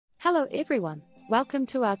Hello everyone, welcome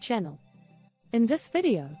to our channel. In this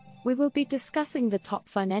video, we will be discussing the top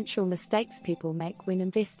financial mistakes people make when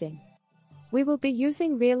investing. We will be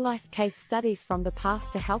using real-life case studies from the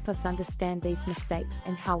past to help us understand these mistakes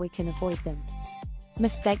and how we can avoid them.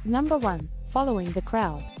 Mistake number 1, following the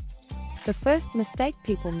crowd. The first mistake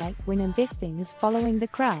people make when investing is following the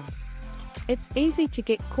crowd. It's easy to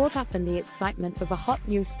get caught up in the excitement of a hot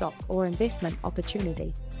new stock or investment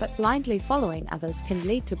opportunity, but blindly following others can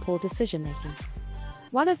lead to poor decision-making.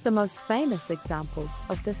 One of the most famous examples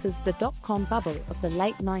of this is the dot-com bubble of the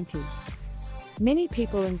late 90s. Many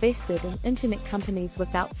people invested in internet companies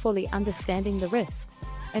without fully understanding the risks,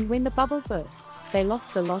 and when the bubble burst, they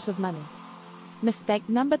lost a lot of money. Mistake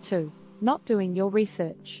number 2, not doing your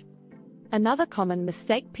research. Another common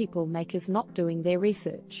mistake people make is not doing their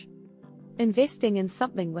research. Investing in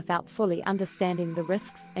something without fully understanding the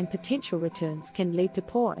risks and potential returns can lead to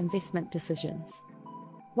poor investment decisions.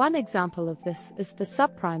 One example of this is the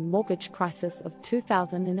subprime mortgage crisis of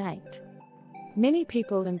 2008. Many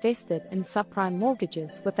people invested in subprime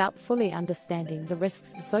mortgages without fully understanding the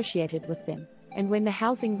risks associated with them, and when the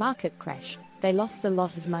housing market crashed, they lost a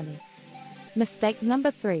lot of money. Mistake number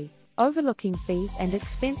 3, overlooking fees and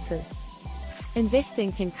expenses.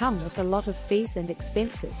 Investing can come with a lot of fees and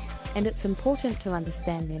expenses, and it's important to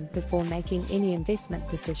understand them before making any investment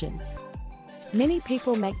decisions. Many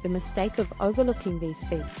people make the mistake of overlooking these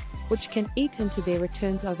fees, which can eat into their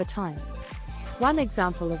returns over time. One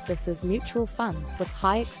example of this is mutual funds with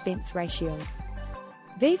high expense ratios.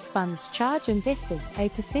 These funds charge investors a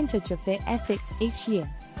percentage of their assets each year,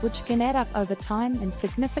 which can add up over time and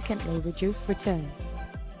significantly reduce returns.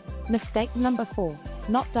 Mistake number 4,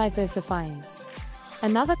 not diversifying.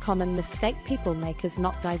 Another common mistake people make is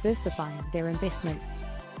not diversifying their investments.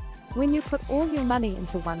 When you put all your money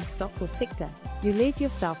into one stock or sector, you leave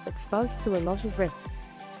yourself exposed to a lot of risk.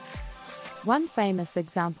 One famous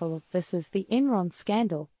example of this is the Enron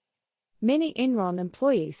scandal. Many Enron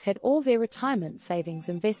employees had all their retirement savings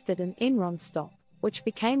invested in Enron stock, which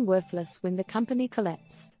became worthless when the company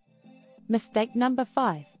collapsed. Mistake number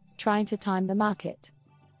 5, trying to time the market.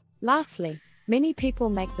 Lastly, many people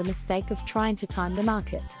make the mistake of trying to time the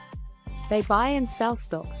market. They buy and sell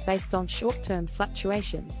stocks based on short-term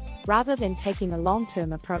fluctuations, rather than taking a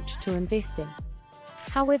long-term approach to investing.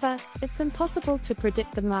 However, it's impossible to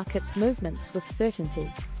predict the market's movements with certainty,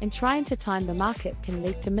 and trying to time the market can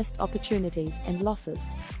lead to missed opportunities and losses.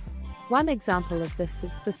 One example of this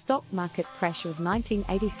is the stock market crash of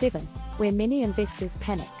 1987, where many investors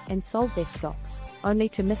panicked and sold their stocks, only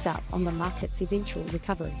to miss out on the market's eventual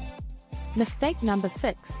recovery. Mistake number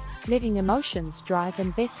 6, letting emotions drive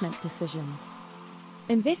investment decisions.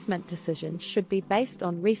 Investment decisions should be based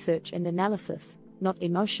on research and analysis, not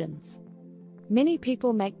emotions. Many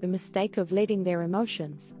people make the mistake of letting their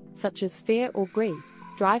emotions, such as fear or greed,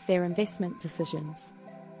 drive their investment decisions.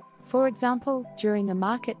 For example, during a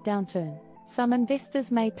market downturn, some investors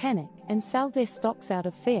may panic and sell their stocks out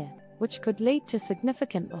of fear, which could lead to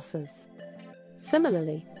significant losses.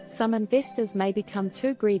 Similarly, some investors may become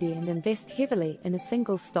too greedy and invest heavily in a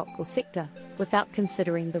single stock or sector, without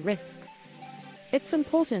considering the risks. It's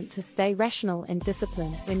important to stay rational and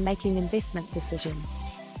disciplined when making investment decisions.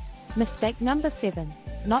 Mistake number 7,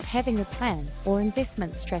 not having a plan or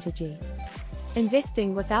investment strategy.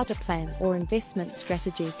 Investing without a plan or investment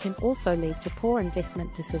strategy can also lead to poor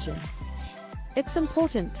investment decisions. It's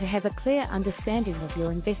important to have a clear understanding of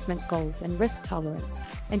your investment goals and risk tolerance,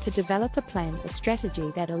 and to develop a plan or strategy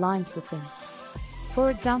that aligns with them.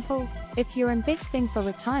 For example, if you're investing for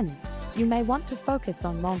retirement, you may want to focus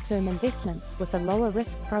on long-term investments with a lower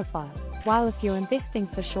risk profile, while if you're investing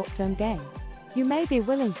for short-term gains, you may be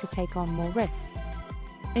willing to take on more risk.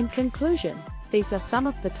 In conclusion, these are some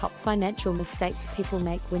of the top financial mistakes people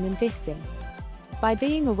make when investing. By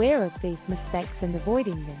being aware of these mistakes and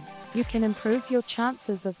avoiding them, you can improve your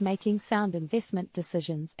chances of making sound investment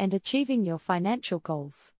decisions and achieving your financial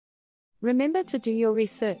goals. Remember to do your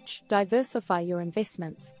research, diversify your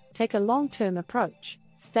investments, take a long-term approach,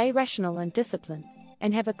 stay rational and disciplined,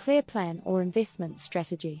 and have a clear plan or investment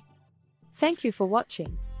strategy. Thank you for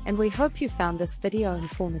watching, and we hope you found this video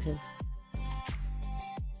informative.